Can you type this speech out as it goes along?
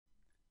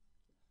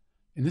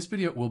In this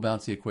video, we'll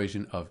balance the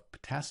equation of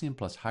potassium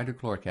plus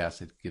hydrochloric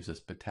acid gives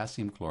us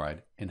potassium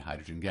chloride and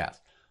hydrogen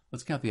gas.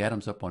 Let's count the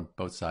atoms up on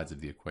both sides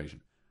of the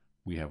equation.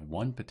 We have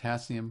 1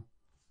 potassium,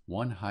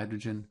 1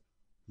 hydrogen,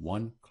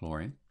 1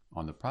 chlorine.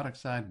 On the product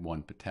side,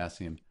 1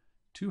 potassium,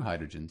 2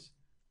 hydrogens,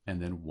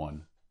 and then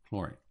 1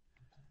 chlorine.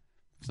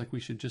 Looks like we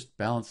should just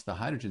balance the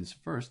hydrogens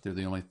first. They're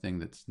the only thing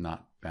that's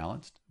not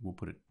balanced. We'll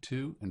put a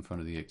 2 in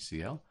front of the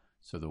HCl.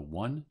 So the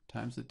 1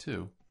 times the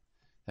 2,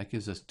 that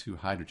gives us 2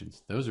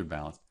 hydrogens. Those are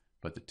balanced.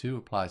 But the 2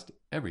 applies to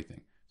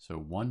everything. So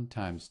 1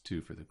 times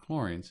 2 for the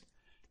chlorines.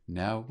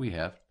 Now we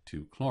have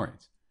 2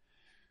 chlorines.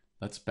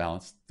 Let's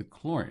balance the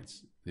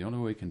chlorines. The only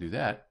way we can do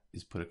that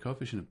is put a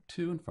coefficient of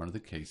 2 in front of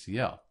the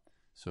KCl.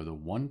 So the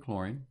 1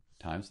 chlorine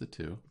times the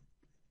 2,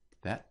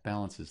 that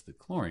balances the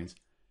chlorines,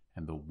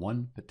 and the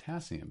 1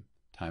 potassium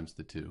times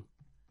the 2,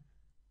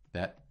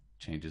 that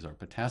changes our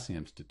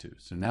potassiums to 2.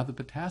 So now the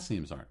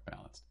potassiums aren't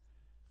balanced.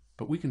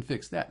 But we can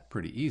fix that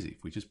pretty easy.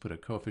 If we just put a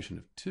coefficient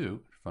of 2 in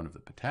front of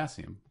the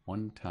potassium,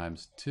 1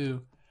 times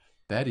 2,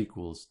 that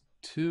equals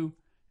 2.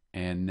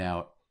 And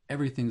now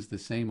everything's the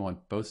same on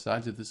both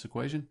sides of this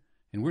equation,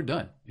 and we're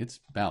done. It's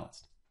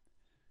balanced.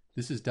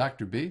 This is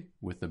Dr. B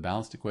with the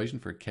balanced equation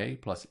for K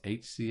plus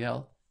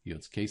HCl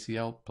yields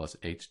KCl plus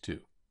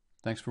H2.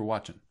 Thanks for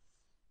watching.